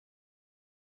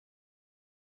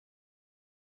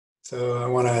So I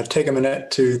want to take a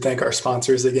minute to thank our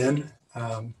sponsors again.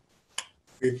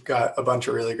 We've got a bunch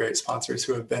of really great sponsors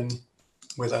who have been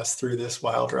with us through this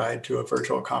wild ride to a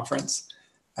virtual conference.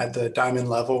 At the diamond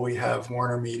level, we have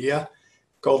Warner Media.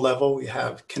 Gold level, we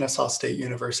have Kennesaw State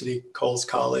University, Coles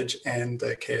College, and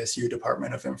the KSU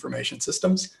Department of Information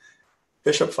Systems.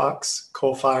 Bishop Fox,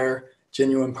 Coal Fire,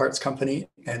 Genuine Parts Company,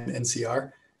 and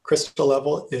NCR. Crystal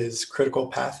level is Critical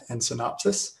Path and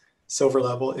Synopsys. Silver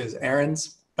level is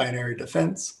Aaron's, Binary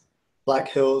Defense, Black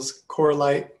Hills,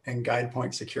 Corelight, and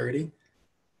GuidePoint Security.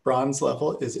 Bronze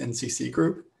level is NCC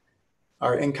Group.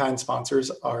 Our in-kind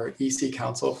sponsors are EC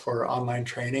Council for online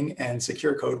training and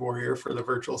Secure Code Warrior for the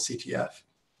virtual CTF.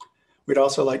 We'd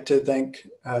also like to thank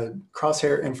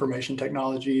Crosshair Information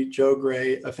Technology, Joe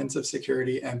Gray, Offensive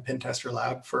Security, and Pentester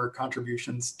Lab for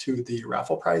contributions to the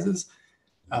raffle prizes.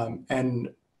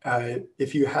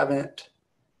 If you haven't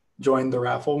joined the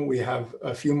raffle, we have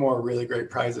a few more really great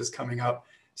prizes coming up.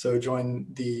 So join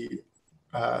the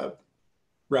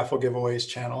raffle giveaways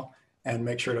channel and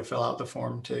make sure to fill out the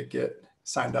form to get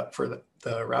signed up for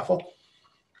the raffle.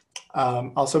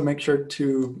 Also make sure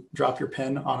to drop your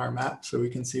pin on our map so we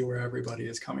can see where everybody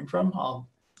is coming from. I'll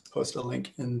post a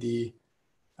link in the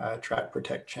Track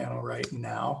Protect channel right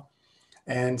now.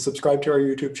 And subscribe to our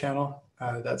YouTube channel.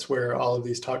 That's where all of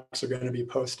these talks are going to be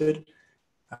posted.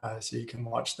 So you can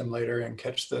watch them later and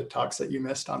catch the talks that you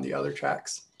missed on the other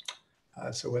tracks.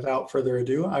 So without further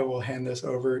ado, I will hand this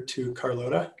over to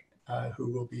Carlota,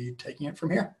 who will be taking it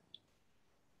from here.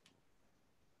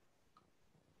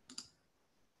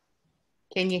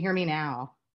 Can you hear me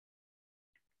now?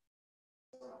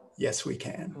 Yes, we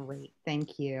can. Great,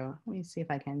 thank you. Let me see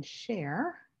if I can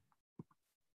share.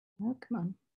 Oh, come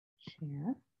on,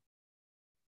 share.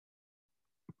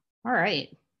 All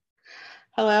right.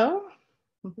 Hello.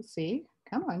 Let's see.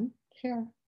 Come on, share.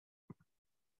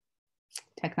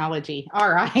 Technology.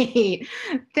 All right.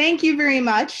 Thank you very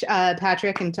much,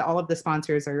 Patrick, and to all of the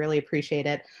sponsors. I really appreciate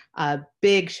it.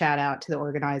 Big shout out to the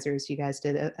organizers. You guys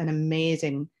did an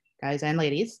amazing, guys and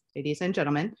ladies and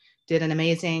gentlemen, did an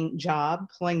amazing job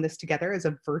pulling this together as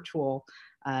a virtual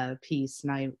piece.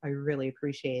 And I really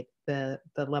appreciate the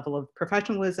level of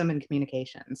professionalism and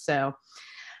communication. So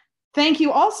thank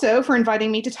you also for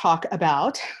inviting me to talk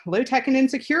about low tech and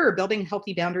insecure, building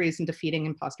healthy boundaries and defeating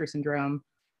imposter syndrome,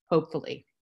 hopefully.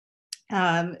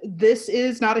 This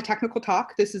is not a technical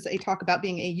talk. This is a talk about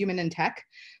being a human in tech.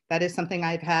 That is something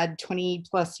I've had 20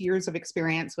 plus years of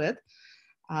experience with.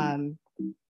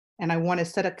 And I want to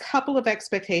set a couple of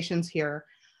expectations here.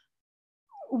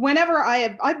 Whenever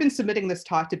I've been submitting this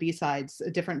talk to B-Sides,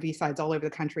 different B-Sides all over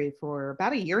the country for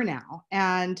about a year now.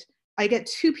 And I get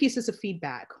two pieces of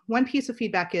feedback. One piece of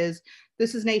feedback is,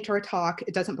 this is an HR talk,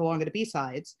 it doesn't belong at a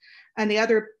B-Sides. And the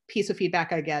other piece of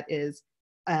feedback I get is,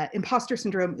 imposter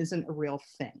syndrome isn't a real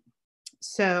thing.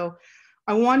 So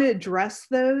I want to address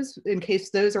those in case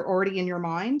those are already in your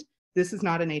mind. This is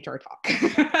not an HR talk.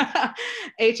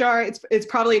 HR, it's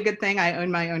probably a good thing I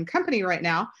own my own company right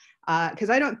now, because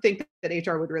I don't think that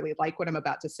HR would really like what I'm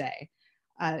about to say.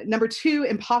 Number two,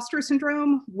 imposter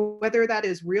syndrome, whether that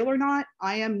is real or not,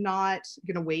 I am not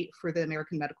going to wait for the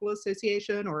American Medical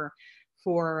Association or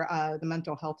for the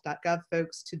mentalhealth.gov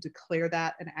folks to declare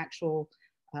that an actual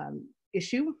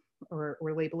issue or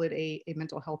label it a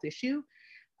mental health issue.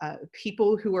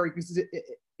 People who are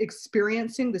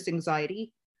experiencing this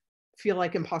anxiety feel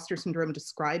like imposter syndrome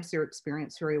describes their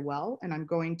experience very well, and I'm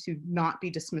going to not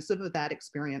be dismissive of that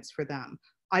experience for them.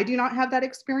 I do not have that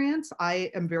experience.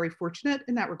 I am very fortunate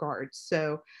in that regard.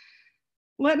 So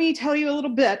let me tell you a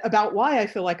little bit about why I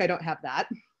feel like I don't have that.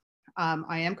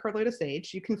 I am Carlota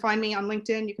Sage. You can find me on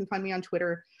LinkedIn. You can find me on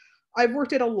Twitter. I've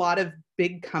worked at a lot of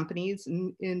big companies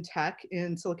in tech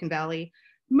in Silicon Valley,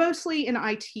 mostly in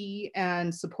IT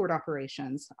and support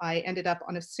operations. I ended up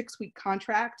on a 6-week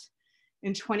contract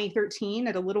in 2013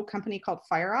 at a little company called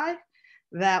FireEye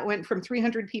that went from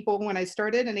 300 people when I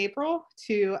started in April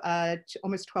to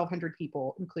almost 1,200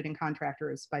 people, including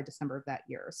contractors, by December of that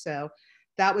year. So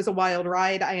that was a wild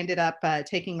ride. I ended up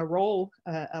taking a role,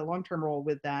 a long-term role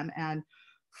with them. And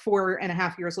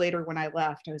 4.5 years later, when I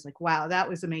left, I was like, wow, that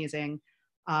was amazing.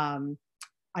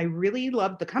 I really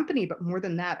loved the company, but more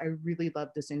than that, I really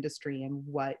loved this industry and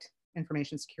what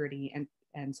information security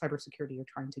and cybersecurity are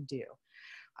trying to do.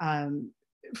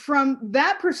 From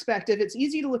that perspective, it's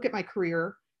easy to look at my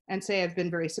career and say I've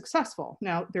been very successful.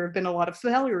 Now, there have been a lot of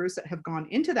failures that have gone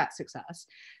into that success,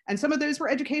 and some of those were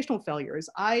educational failures.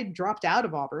 I dropped out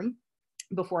of Auburn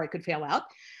before I could fail out.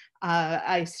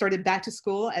 I started back to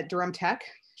school at Durham Tech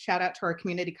shout out to our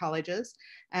community colleges.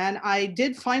 And I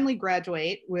did finally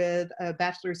graduate with a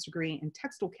bachelor's degree in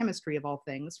textile chemistry, of all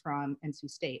things, from NC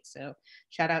State. So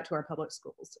shout out to our public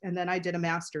schools. And then I did a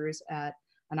master's at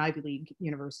an Ivy League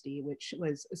university, which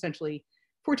was essentially,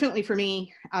 fortunately for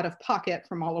me, out of pocket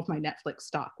from all of my Netflix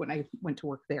stock when I went to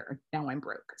work there. Now I'm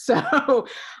broke. So,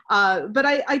 but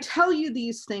I tell you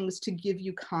these things to give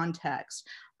you context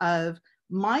of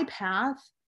my path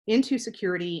into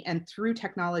security and through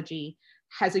technology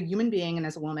as a human being and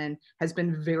as a woman has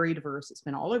been very diverse. It's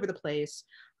been all over the place.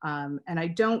 And I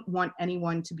don't want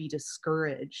anyone to be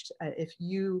discouraged. If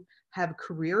you have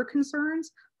career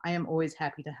concerns, I am always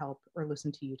happy to help or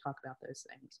listen to you talk about those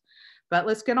things. But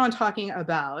let's get on talking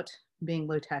about being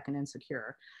low tech and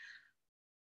insecure.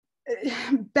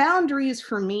 Boundaries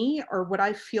for me are what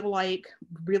I feel like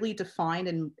really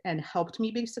defined and helped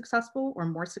me be successful or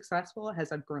more successful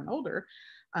as I've grown older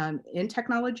in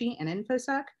technology and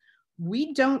InfoSec.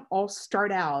 We don't all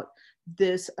start out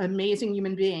this amazing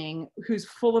human being who's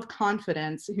full of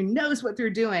confidence, who knows what they're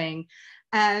doing.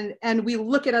 And we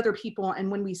look at other people,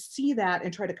 and when we see that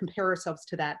and try to compare ourselves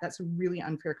to that, that's a really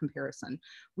unfair comparison.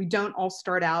 We don't all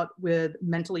start out with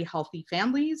mentally healthy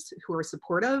families who are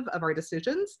supportive of our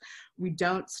decisions. We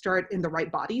don't start in the right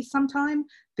body sometime.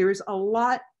 There's a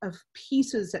lot of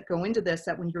pieces that go into this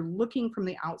that when you're looking from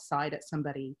the outside at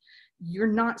somebody,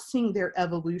 you're not seeing their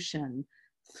evolution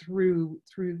through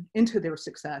into their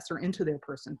success or into their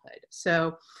personhood.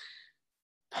 So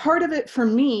part of it for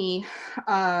me,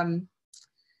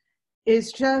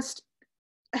 is just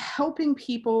helping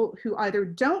people who either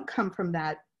don't come from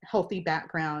that healthy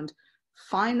background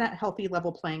find that healthy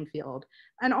level playing field,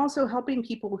 and also helping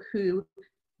people who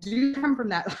do come from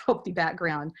that healthy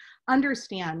background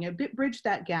understand, bridge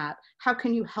that gap. How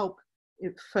can you help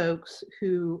folks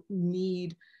who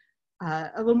need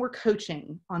a little more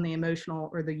coaching on the emotional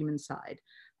or the human side?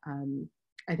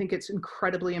 I think it's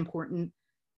incredibly important.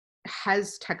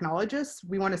 As technologists,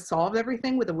 we want to solve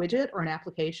everything with a widget or an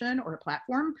application or a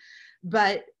platform,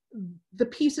 but the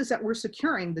pieces that we're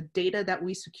securing, the data that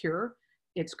we secure,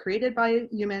 it's created by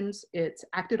humans, it's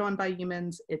acted on by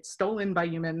humans, it's stolen by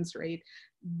humans, right?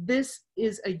 This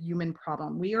is a human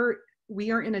problem. We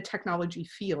are in a technology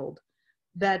field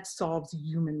that solves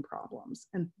human problems.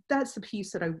 And that's the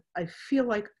piece that I feel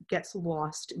like gets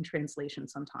lost in translation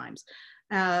sometimes.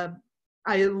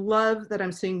 I love that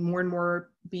I'm seeing more and more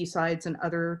BSides and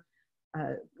other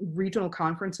regional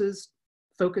conferences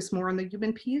focus more on the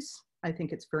human piece. I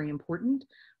think it's very important.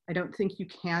 I don't think you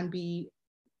can be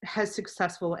as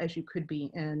successful as you could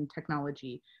be in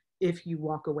technology if you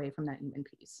walk away from that human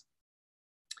piece.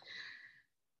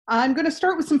 I'm going to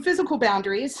start with some physical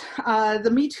boundaries.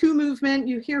 The Me Too movement,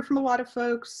 you hear from a lot of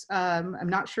folks. I'm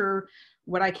not sure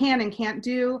what I can and can't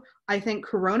do. I think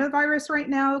coronavirus right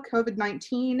now,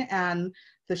 COVID-19, and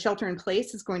the shelter in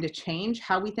place is going to change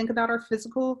how we think about our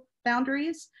physical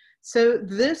boundaries. So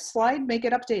this slide may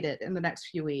get updated in the next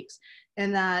few weeks,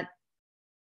 and that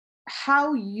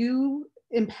how you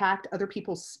impact other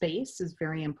people's space is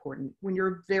very important. When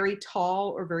you're very tall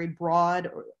or very broad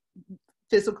or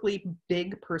physically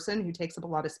big person who takes up a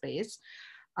lot of space,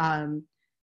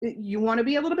 you want to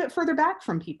be a little bit further back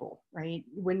from people, right?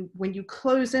 When you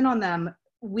close in on them,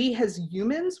 we as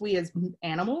humans, we as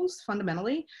animals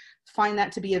fundamentally find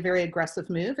that to be a very aggressive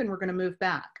move, and we're going to move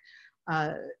back.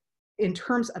 In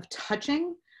terms of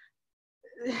touching,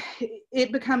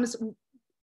 it becomes,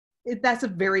 that's a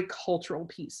very cultural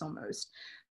piece almost.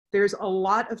 There's a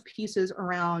lot of pieces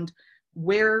around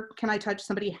where can I touch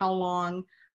somebody, how long.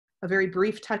 A very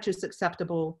brief touch is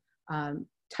acceptable.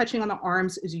 Touching on the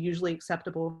arms is usually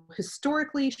acceptable.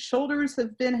 Historically, shoulders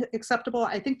have been acceptable.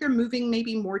 I think they're moving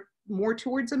maybe more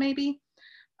towards a maybe,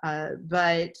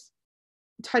 but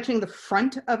touching the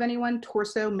front of anyone,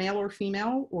 torso, male or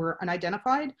female, or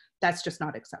unidentified, that's just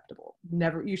not acceptable.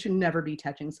 Never, you should never be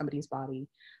touching somebody's body,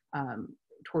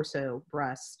 torso,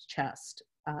 breast, chest,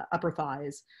 upper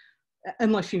thighs,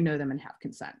 unless you know them and have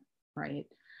consent, right?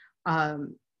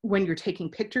 When you're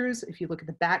taking pictures, if you look at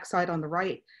the back side on the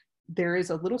right, there is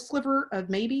a little sliver of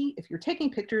maybe if you're taking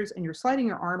pictures and you're sliding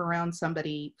your arm around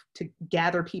somebody to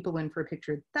gather people in for a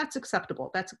picture, that's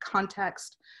acceptable. That's a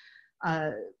context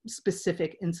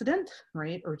specific incident,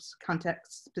 right? Or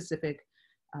context specific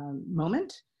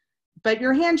moment. But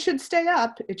your hand should stay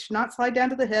up. It should not slide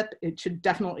down to the hip. It should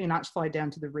definitely not slide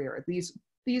down to the rear.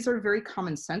 These are very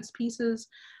common sense pieces.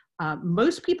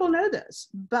 Most people know this,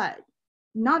 but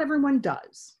not everyone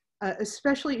does.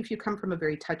 Especially if you come from a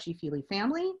very touchy-feely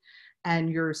family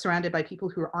and you're surrounded by people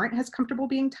who aren't as comfortable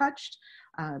being touched.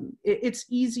 It's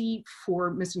easy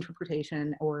for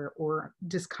misinterpretation or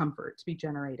discomfort to be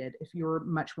generated if you're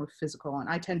much more physical. And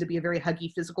I tend to be a very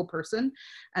huggy physical person,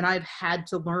 and I've had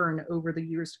to learn over the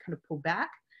years to kind of pull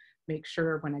back, make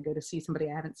sure when I go to see somebody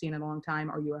I haven't seen in a long time,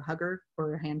 are you a hugger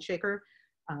or a handshaker?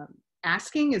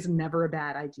 Asking is never a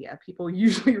bad idea. People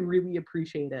usually really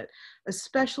appreciate it,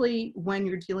 especially when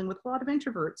you're dealing with a lot of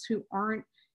introverts who aren't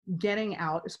getting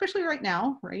out, especially right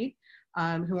now, right?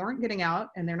 Who aren't getting out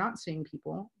and they're not seeing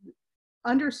people.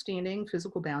 Understanding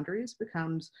physical boundaries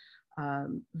becomes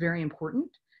very important.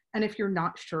 And if you're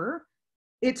not sure,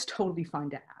 it's totally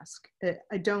fine to ask.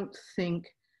 I don't think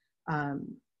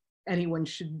anyone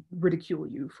should ridicule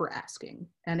you for asking.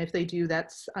 And if they do,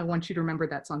 I want you to remember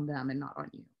that's on them and not on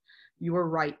you. You are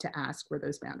right to ask where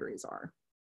those boundaries are.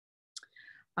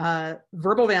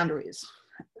 Verbal boundaries.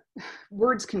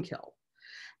 Words can kill.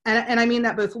 And I mean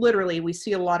that both literally. We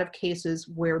see a lot of cases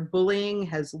where bullying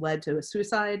has led to a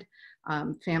suicide.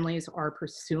 Families are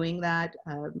pursuing that.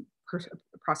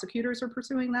 Prosecutors are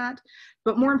pursuing that.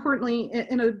 But more importantly,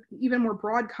 in an even more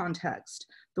broad context,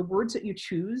 the words that you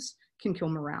choose can kill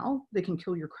morale. They can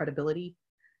kill your credibility.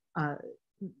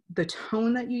 The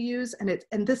tone that you use,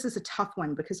 and this is a tough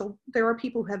one because there are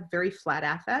people who have very flat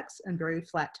affects and very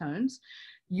flat tones.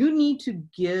 You need to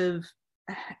give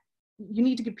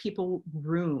people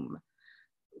room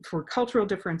for cultural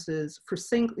differences, for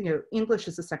English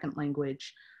as a second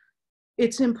language.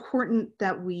 It's important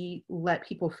that we let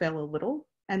people fail a little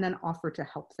and then offer to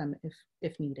help them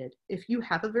if needed. If you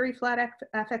have a very flat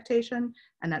affectation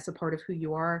and that's a part of who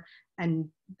you are, and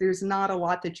there's not a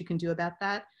lot that you can do about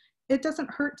that, it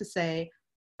doesn't hurt to say,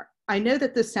 I know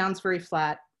that this sounds very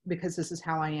flat because this is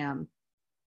how I am.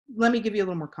 Let me give you a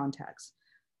little more context.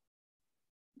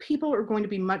 People are going to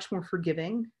be much more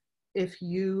forgiving if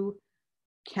you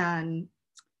can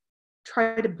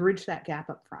try to bridge that gap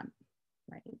up front,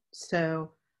 right?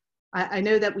 So I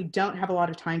know that we don't have a lot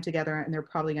of time together and there are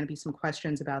probably going to be some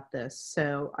questions about this.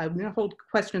 So I'm going to hold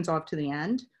questions off to the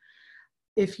end.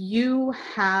 If you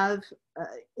have,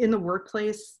 in the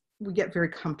workplace, we get very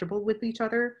comfortable with each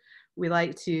other. We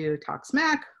like to talk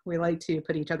smack. We like to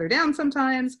put each other down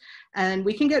sometimes. And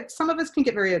some of us can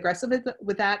get very aggressive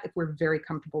with that if we're very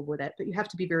comfortable with it. But you have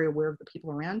to be very aware of the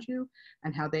people around you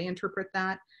and how they interpret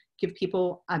that. Give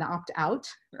people an opt-out,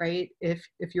 right? If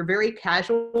you're very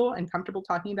casual and comfortable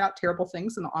talking about terrible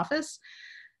things in the office,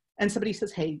 and somebody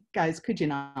says, hey, guys, could you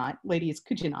not? Ladies,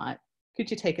 could you not? Could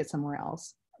you take it somewhere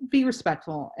else? Be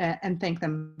respectful and thank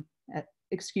them.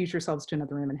 Excuse yourselves to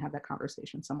another room and have that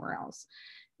conversation somewhere else.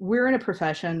 We're in a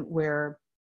profession where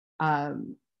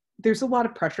there's a lot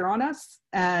of pressure on us,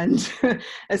 and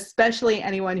especially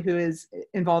anyone who is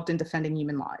involved in defending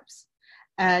human lives.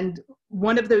 And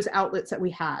one of those outlets that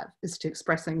we have is to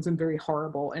express things in very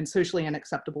horrible and socially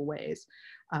unacceptable ways,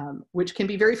 which can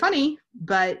be very funny,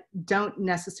 but don't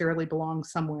necessarily belong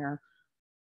somewhere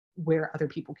where other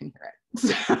people can hear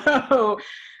it. So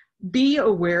be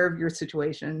aware of your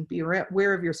situation, be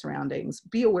aware of your surroundings,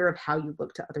 be aware of how you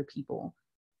look to other people.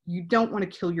 You don't want to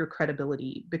kill your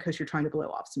credibility because you're trying to blow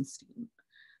off some steam.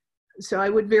 So I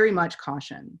would very much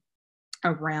caution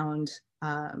around,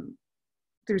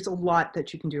 there's a lot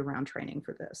that you can do around training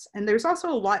for this. And there's also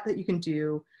a lot that you can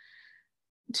do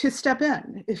to step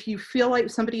in. If you feel like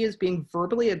somebody is being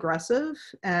verbally aggressive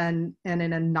and in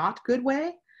a not good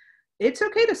way, it's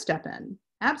okay to step in.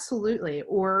 Absolutely.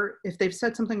 Or if they've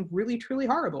said something really, truly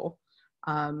horrible,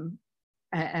 and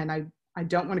I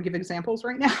don't want to give examples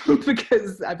right now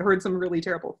because I've heard some really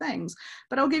terrible things,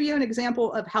 but I'll give you an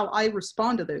example of how I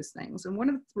respond to those things. And one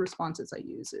of the responses I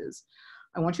use is,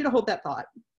 I want you to hold that thought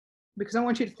because I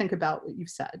want you to think about what you've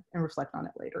said and reflect on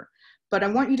it later. But I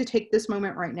want you to take this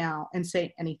moment right now and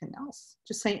say anything else.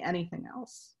 Just say anything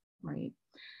else, right?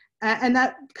 And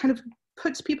that kind of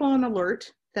puts people on alert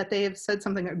that they have said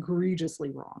something egregiously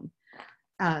wrong,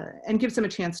 and gives them a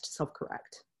chance to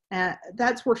self-correct.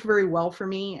 That's worked very well for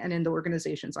me and in the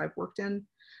organizations I've worked in.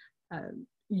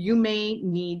 You may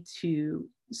need to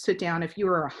sit down, if you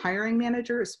are a hiring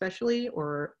manager especially,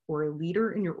 or a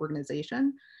leader in your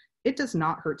organization, it does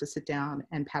not hurt to sit down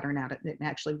and pattern out it and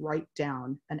actually write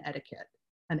down an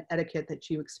etiquette that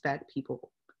you expect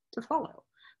people to follow.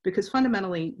 Because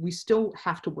fundamentally, we still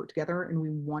have to work together and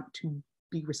we want to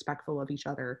be respectful of each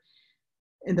other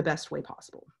in the best way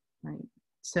possible, right?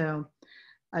 So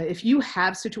if you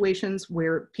have situations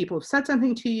where people have said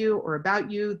something to you or about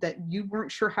you that you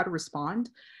weren't sure how to respond,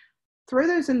 throw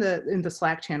those in the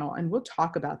Slack channel and we'll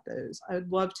talk about those. I'd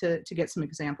love to get some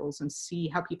examples and see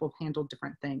how people have handled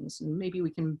different things. And maybe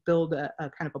we can build a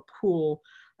kind of a pool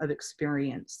of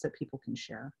experience that people can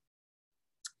share.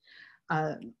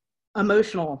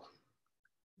 Emotional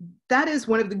that is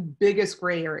one of the biggest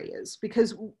gray areas,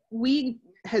 because we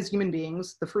as human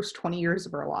beings, the first 20 years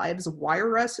of our lives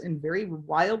wire us in very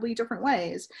wildly different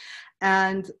ways.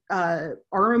 And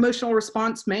our emotional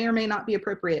response may or may not be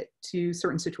appropriate to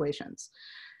certain situations.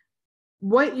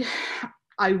 What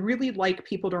I really like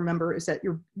people to remember is that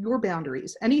your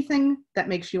boundaries, anything that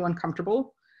makes you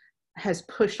uncomfortable has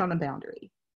pushed on a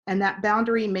boundary. And that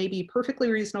boundary may be perfectly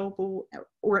reasonable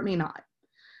or it may not.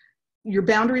 Your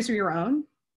boundaries are your own.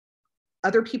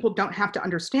 Other people don't have to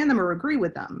understand them or agree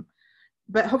with them,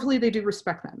 but hopefully they do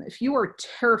respect them. If you are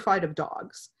terrified of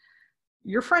dogs,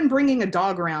 your friend bringing a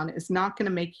dog around is not going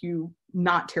to make you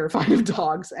not terrified of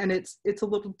dogs. And it's a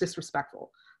little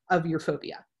disrespectful of your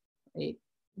phobia. Right?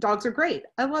 Dogs are great.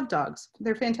 I love dogs.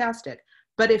 They're fantastic.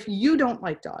 But if you don't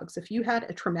like dogs, if you had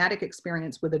a traumatic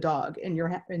experience with a dog in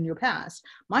your past,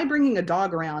 my bringing a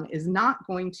dog around is not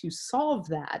going to solve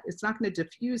that. It's not going to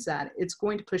diffuse that. It's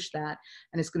going to push that,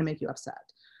 and it's going to make you upset.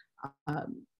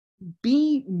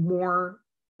 Be more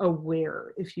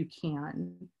aware, if you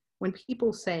can, when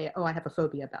people say, oh, I have a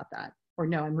phobia about that, or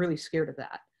no, I'm really scared of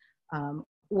that.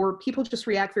 Or people just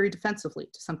react very defensively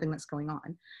to something that's going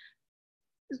on.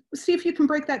 See if you can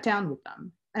break that down with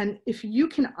them. And if you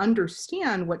can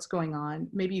understand what's going on,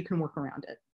 maybe you can work around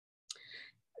it.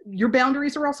 Your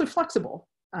boundaries are also flexible.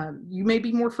 You may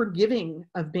be more forgiving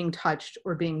of being touched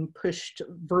or being pushed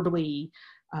verbally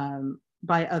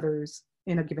by others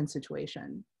in a given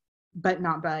situation, but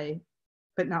not by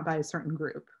a certain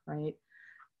group, right?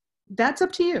 That's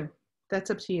up to you.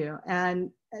 That's up to you. And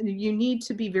you need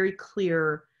to be very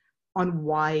clear on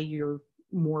why you're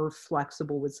more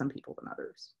flexible with some people than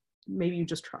others. Maybe you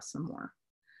just trust them more.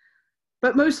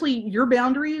 But mostly your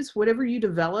boundaries, whatever you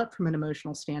develop from an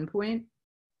emotional standpoint,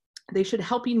 they should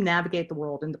help you navigate the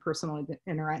world and the personal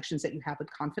interactions that you have with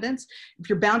confidence. If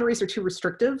your boundaries are too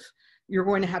restrictive, you're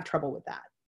going to have trouble with that.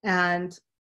 And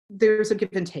there's a give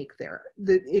and take there.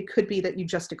 It could be that you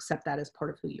just accept that as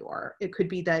part of who you are. It could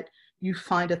be that you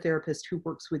find a therapist who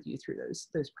works with you through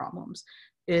those problems.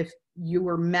 If you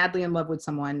were madly in love with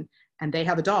someone and they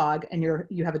have a dog and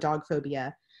you have a dog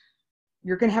phobia,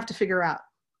 you're going to have to figure out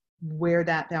where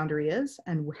that boundary is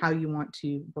and how you want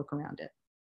to work around it.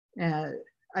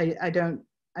 I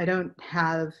don't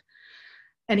have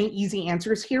any easy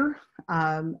answers here.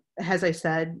 As I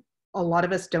said, a lot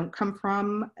of us don't come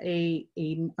from an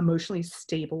emotionally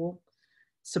stable,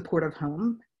 supportive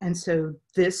home. And so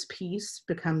this piece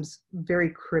becomes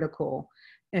very critical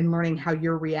in learning how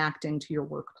you're reacting to your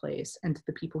workplace and to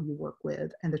the people you work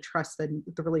with and the trust and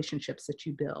the relationships that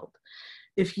you build.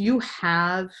 If you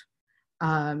have,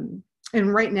 and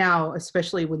right now,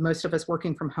 especially with most of us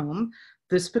working from home,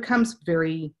 this becomes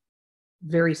very,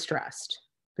 very stressed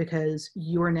because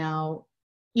you are now,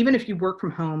 even if you work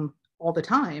from home all the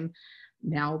time,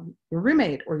 now your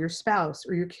roommate or your spouse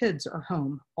or your kids are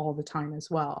home all the time as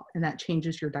well. And that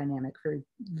changes your dynamic very,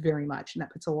 very much. And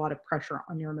that puts a lot of pressure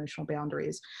on your emotional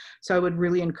boundaries. So I would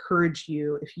really encourage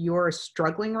you, if you're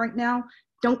struggling right now,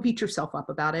 don't beat yourself up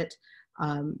about it.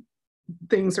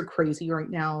 Things are crazy right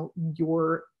now.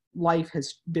 Your life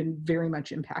has been very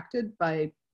much impacted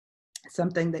by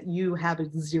something that you have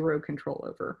zero control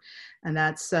over. And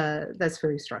that's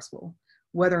very stressful,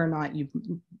 whether or not you've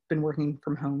been working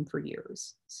from home for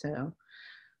years. So,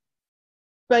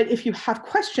 but if you have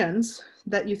questions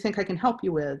that you think I can help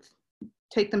you with,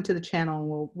 take them to the channel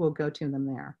and we'll go to them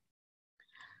there.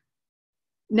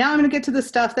 Now I'm going to get to the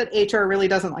stuff that HR really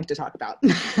doesn't like to talk about.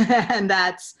 And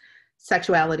that's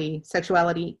sexuality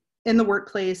in the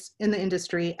workplace, in the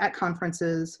industry, at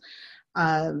conferences.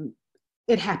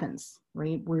 It happens,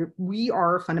 right? We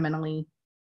are fundamentally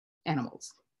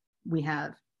animals. We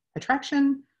have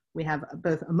attraction, we have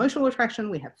both emotional attraction,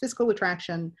 we have physical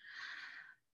attraction.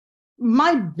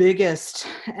 My biggest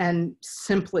and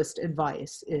simplest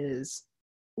advice is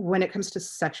when it comes to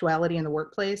sexuality in the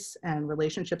workplace and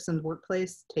relationships in the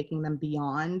workplace, taking them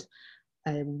beyond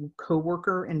a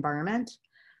coworker environment,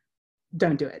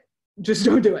 don't do it. Just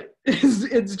don't do it.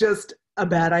 It's just a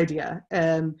bad idea.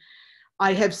 And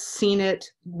I have seen it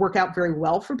work out very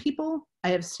well for people. I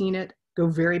have seen it go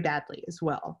very badly as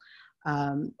well.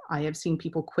 I have seen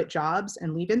people quit jobs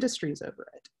and leave industries over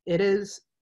it. It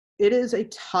is a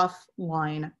tough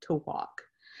line to walk.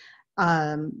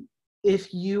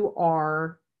 If you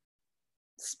are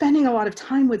spending a lot of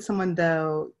time with someone,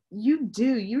 though,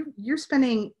 you're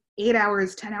spending 8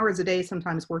 hours, 10 hours a day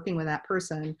sometimes working with that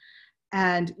person,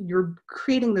 and you're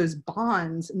creating those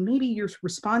bonds, and maybe you're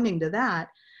responding to that.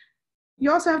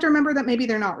 You also have to remember that maybe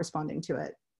they're not responding to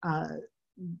it.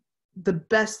 The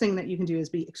best thing that you can do is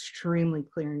be extremely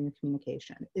clear in your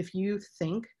communication. If you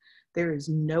think there is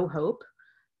no hope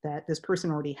that this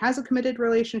person already has a committed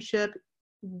relationship,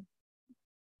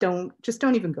 don't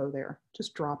even go there.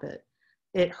 Just drop it.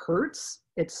 It hurts.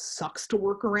 It sucks to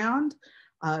work around,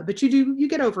 but you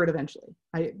get over it eventually.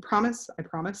 I promise.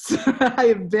 I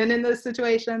have been in this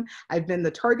situation. I've been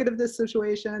the target of this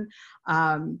situation.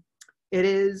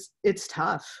 It's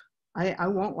tough. I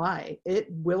won't lie. It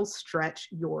will stretch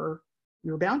your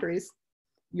boundaries.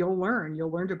 You'll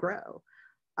learn to grow.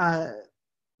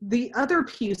 The other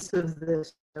piece of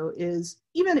this, though, is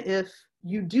even if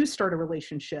you do start a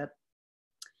relationship,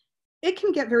 it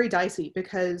can get very dicey,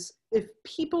 because if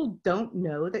people don't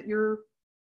know that you're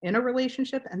in a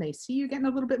relationship and they see you getting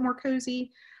a little bit more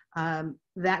cozy,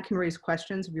 that can raise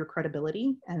questions of your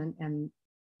credibility, and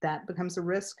that becomes a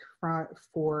risk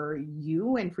for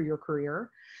you and for your career.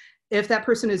 If that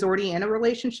person is already in a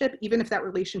relationship, even if that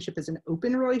relationship is an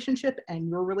open relationship and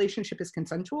your relationship is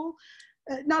consensual,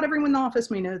 not everyone in the office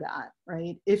may know that,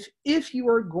 right? If you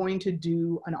are going to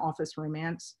do an office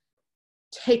romance,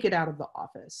 take it out of the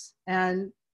office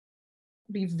and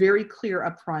be very clear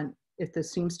up front. If this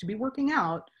seems to be working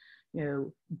out,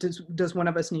 does one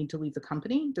of us need to leave the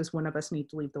company? Does one of us need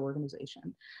to leave the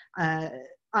organization?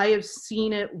 I have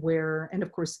seen it where, and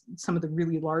of course, some of the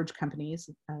really large companies,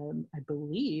 I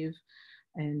believe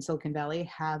in Silicon Valley,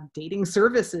 have dating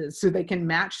services so they can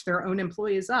match their own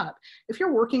employees up. If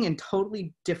you're working in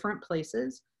totally different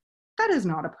places, that is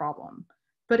not a problem.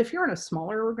 But if you're in a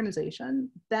smaller organization,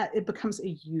 that it becomes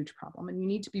a huge problem, and you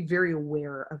need to be very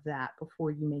aware of that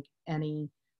before you make any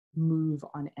move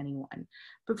on anyone.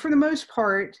 But for the most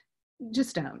part,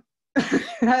 just don't.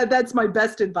 That's my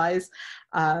best advice.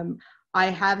 I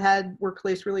have had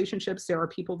workplace relationships. There are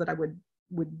people that I would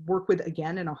work with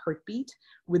again in a heartbeat,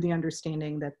 with the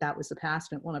understanding that that was the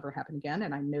past and it will never happen again.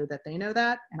 And I know that they know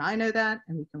that, and I know that,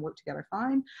 and we can work together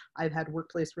fine. I've had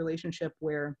workplace relationship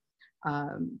where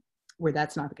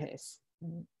that's not the case.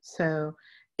 So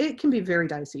it can be very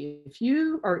dicey. If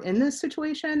you are in this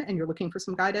situation and you're looking for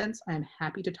some guidance, I'm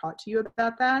happy to talk to you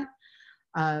about that.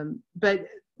 But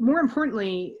more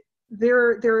importantly,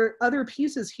 there are other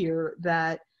pieces here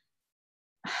that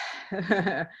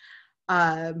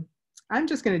I'm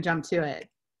just going to jump to it.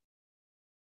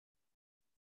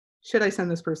 Should I send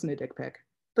this person a dick pic?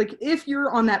 Like, if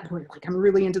you're on that point, like, I'm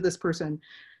really into this person,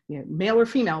 male or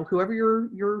female, whoever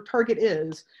your target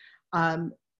is,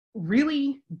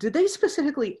 really, did they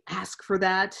specifically ask for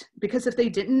that? Because if they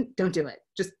didn't, don't do it.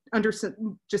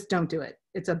 Just don't do it.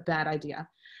 It's a bad idea.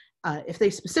 If they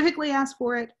specifically ask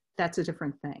for it, that's a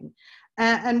different thing.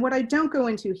 And what I don't go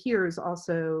into here is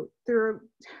also, there's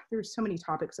so many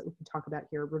topics that we can talk about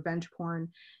here. Revenge porn.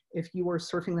 If you are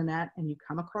surfing the net and you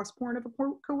come across porn of a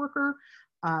coworker,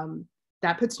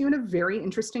 that puts you in a very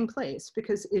interesting place,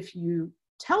 because if you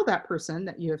tell that person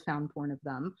that you have found porn of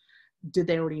them, did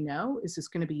they already know? Is this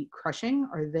going to be crushing?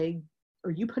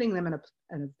 Are you putting them in a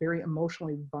very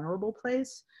emotionally vulnerable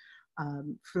place?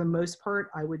 For the most part,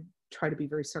 I would try to be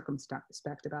very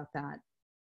circumspect about that.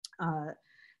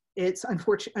 It's an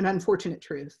unfortunate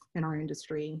truth in our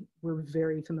industry. We're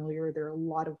very familiar. There are a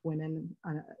lot of women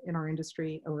in our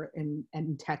industry, or in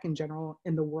tech in general,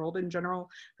 in the world in general,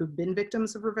 who've been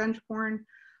victims of revenge porn.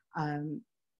 And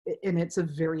it's a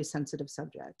very sensitive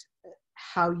subject.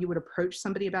 How you would approach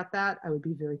somebody about that, I would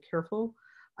be very careful.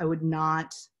 I would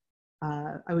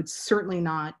certainly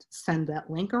not send that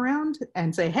link around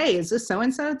and say, hey, is this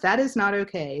so-and-so? That is not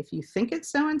okay. If you think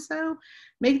it's so-and-so,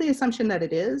 make the assumption that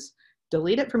it is,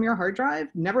 delete it from your hard drive,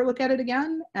 never look at it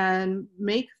again, and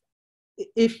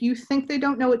if you think they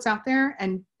don't know it's out there,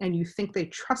 and you think they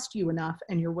trust you enough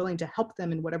and you're willing to help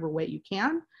them in whatever way you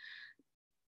can,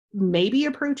 maybe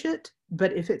approach it.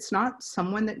 But if it's not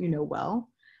someone that you know well,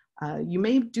 you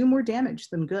may do more damage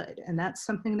than good. And that's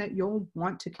something that you'll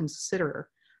want to consider.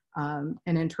 And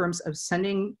in terms of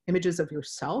sending images of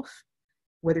yourself,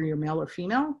 whether you're male or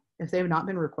female, if they have not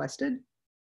been requested,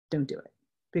 don't do it,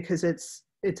 because it's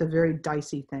a very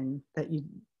dicey thing that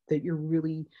you're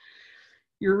really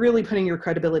putting your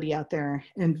credibility out there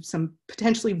in some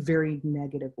potentially very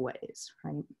negative ways,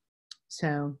 right?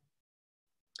 So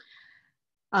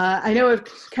I know I've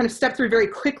kind of stepped through very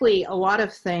quickly a lot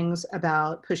of things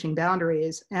about pushing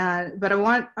boundaries, but I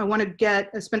want to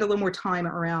spend a little more time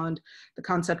around the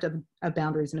concept of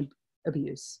boundaries and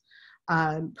abuse.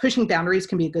 Pushing boundaries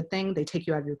can be a good thing. They take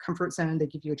you out of your comfort zone. They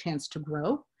give you a chance to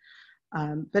grow.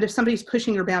 But if somebody's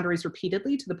pushing your boundaries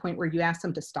repeatedly to the point where you ask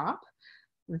them to stop,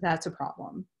 that's a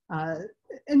problem.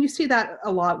 And you see that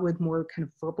a lot with more kind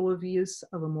of verbal abuse,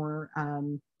 a little more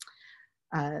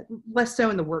less so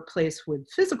in the workplace with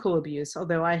physical abuse,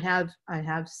 although I have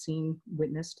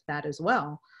witnessed that as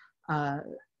well.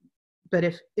 But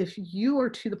if you are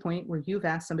to the point where you've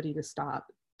asked somebody to stop,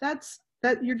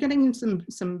 that you're getting in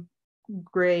some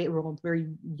gray, well, very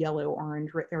yellow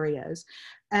orange areas.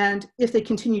 And if they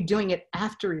continue doing it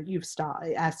after you've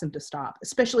asked them to stop,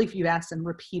 especially if you ask them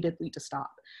repeatedly to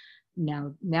stop,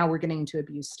 now we're getting into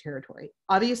abuse territory.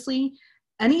 Obviously,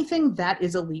 anything that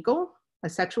is illegal, a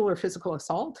sexual or physical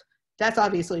assault, that's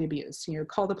obviously abuse.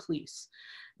 Call the police.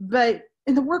 But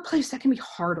in the workplace, that can be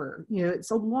harder. It's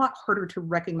a lot harder to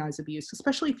recognize abuse,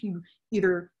 especially if you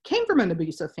either came from an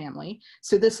abusive family,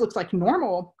 so this looks like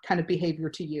normal kind of behavior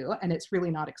to you, and it's really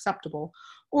not acceptable,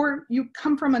 or you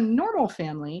come from a normal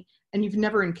family and you've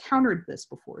never encountered this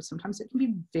before. Sometimes it can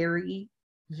be very,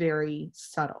 very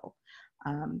subtle.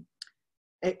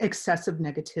 Excessive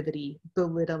negativity,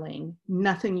 belittling,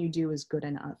 nothing you do is good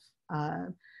enough.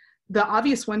 The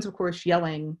obvious ones, of course,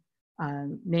 yelling,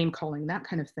 name calling, that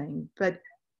kind of thing. But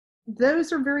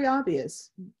those are very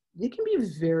obvious. It can be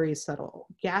very subtle.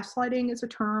 Gaslighting is a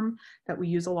term that we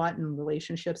use a lot in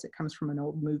relationships. It comes from an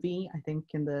old movie, I think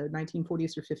in the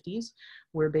 1940s or 50s,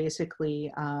 where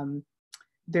basically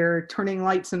they're turning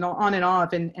lights on and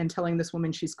off and telling this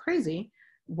woman she's crazy,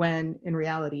 when in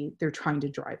reality, they're trying to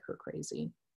drive her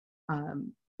crazy.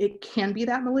 It can be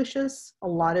that malicious. A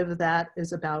lot of that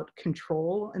is about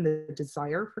control and the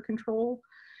desire for control.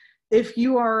 If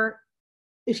you are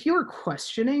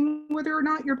questioning whether or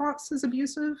not your boss is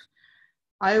abusive,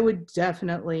 I would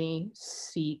definitely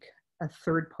seek a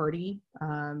third party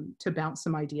to bounce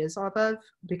some ideas off of,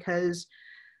 because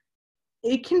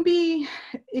it can be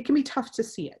tough to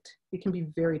see it. It can be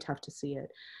very tough to see it.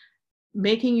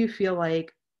 Making you feel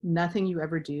like nothing you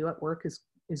ever do at work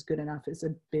is good enough is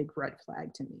a big red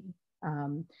flag to me.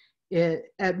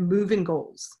 At moving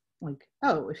goals, like,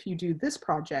 oh, if you do this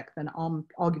project, then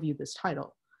I'll give you this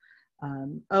title.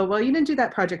 Oh, well, you didn't do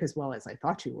that project as well as I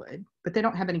thought you would, but they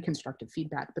don't have any constructive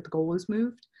feedback, but the goal is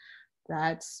moved.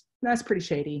 That's pretty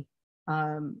shady.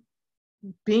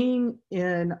 Being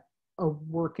in a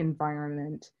work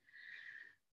environment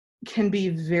can be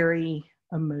very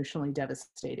emotionally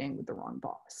devastating with the wrong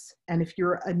boss. And if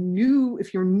you're new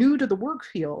to the work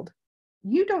field,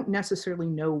 you don't necessarily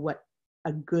know what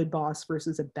a good boss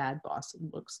versus a bad boss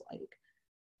looks like.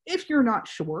 If you're not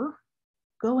sure,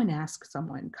 go and ask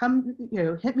someone. Come,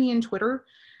 hit me in Twitter.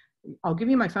 I'll give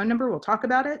you my phone number. We'll talk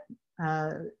about it.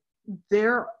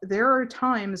 There are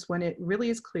times when it really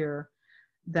is clear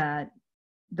that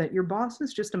your boss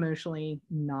is just emotionally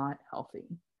not healthy,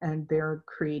 and they're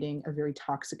creating a very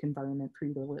toxic environment for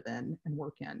you to live in and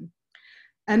work in.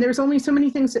 And there's only so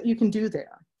many things that you can do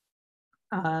there.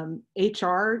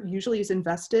 HR usually is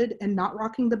invested in not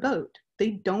rocking the boat.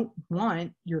 They don't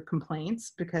want your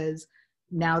complaints because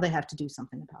now they have to do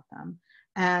something about them.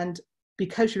 And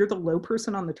because you're the low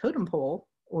person on the totem pole,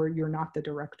 or you're not the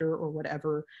director or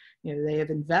whatever they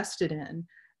have invested in,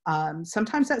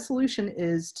 sometimes that solution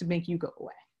is to make you go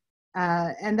away.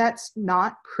 And that's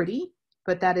not pretty,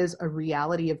 but that is a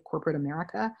reality of corporate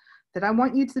America that I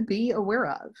want you to be aware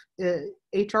of.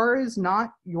 HR is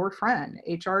not your friend.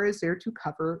 HR is there to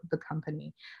cover the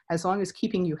company. As long as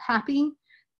keeping you happy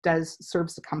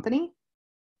serves the company,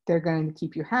 they're going to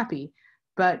keep you happy.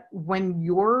 But when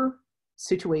your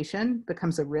situation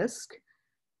becomes a risk,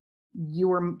 you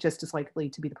are just as likely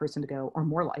to be the person to go, or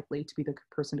more likely to be the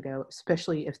person to go,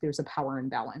 especially if there's a power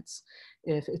imbalance.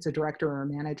 If it's a director or a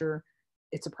manager,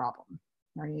 it's a problem,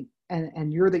 right?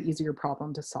 And you're the easier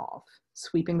problem to solve.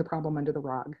 Sweeping the problem under the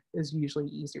rug is usually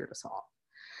easier to solve.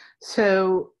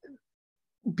 So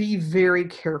be very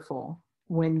careful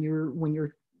when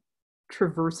you're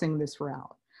traversing this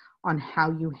route on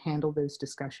how you handle those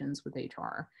discussions with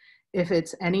HR. If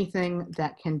it's anything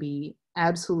that can be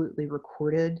absolutely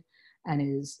recorded and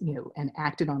is, and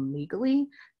acted on legally,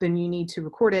 then you need to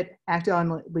record it, act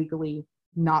on legally,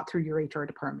 not through your HR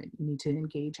department. You need to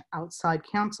engage outside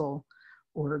counsel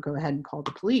or go ahead and call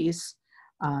the police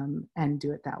and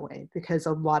do it that way. Because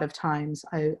a lot of times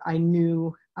I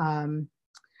knew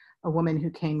a woman who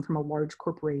came from a large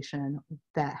corporation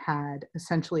that had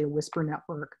essentially a whisper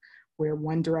network where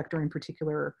one director in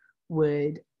particular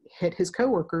would hit his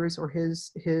coworkers or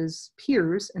his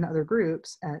peers in other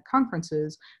groups at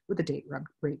conferences with a date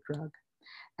rape drug.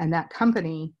 And that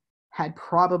company had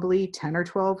probably 10 or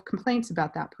 12 complaints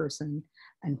about that person,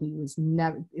 and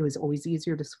it was always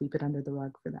easier to sweep it under the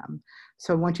rug for them.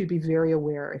 So I want you to be very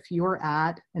aware. If you're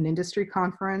at an industry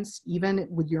conference, even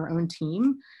with your own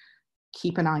team,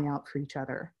 keep an eye out for each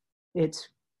other. It's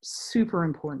super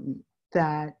important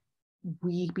that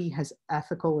we be as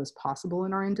ethical as possible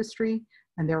in our industry,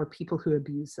 and there are people who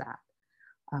abuse that.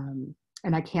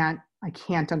 And I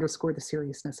can't underscore the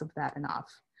seriousness of that enough.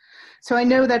 So I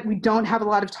know that we don't have a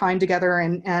lot of time together,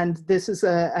 and this is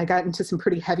I got into some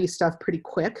pretty heavy stuff pretty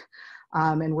quick,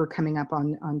 and we're coming up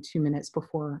on 2 minutes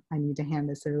before I need to hand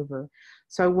this over.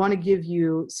 So I want to give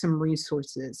you some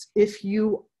resources. If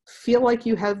you feel like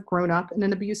you have grown up in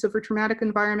an abusive or traumatic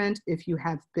environment, if you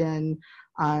have been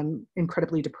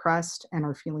incredibly depressed and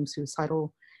are feeling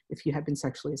suicidal, if you have been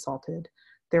sexually assaulted,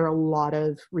 there are a lot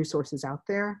of resources out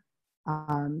there.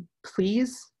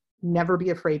 Please never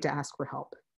be afraid to ask for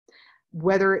help.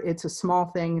 Whether it's a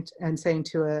small thing and saying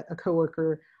to a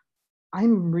coworker,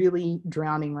 I'm really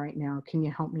drowning right now, can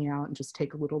you help me out and just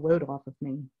take a little load off of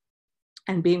me?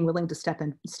 And being willing to step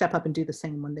up and do the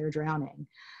same when they're drowning.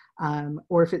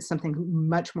 Or if it's something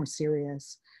much more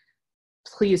serious,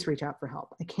 please reach out for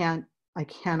help. I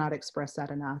cannot express that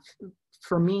enough.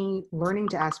 For me, learning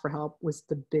to ask for help was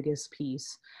the biggest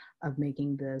piece of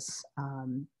making this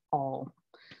all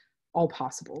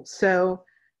possible. So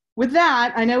with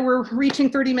that, I know we're reaching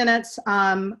 30 minutes.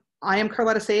 I am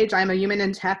Carlotta Sage. I am a human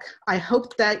in tech. I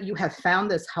hope that you have found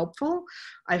this helpful.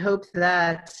 I hope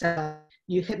that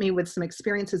you hit me with some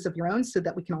experiences of your own so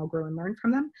that we can all grow and learn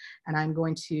from them. And I'm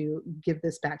going to give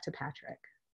this back to Patrick.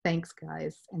 Thanks,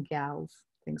 guys and gals.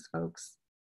 Thanks, folks.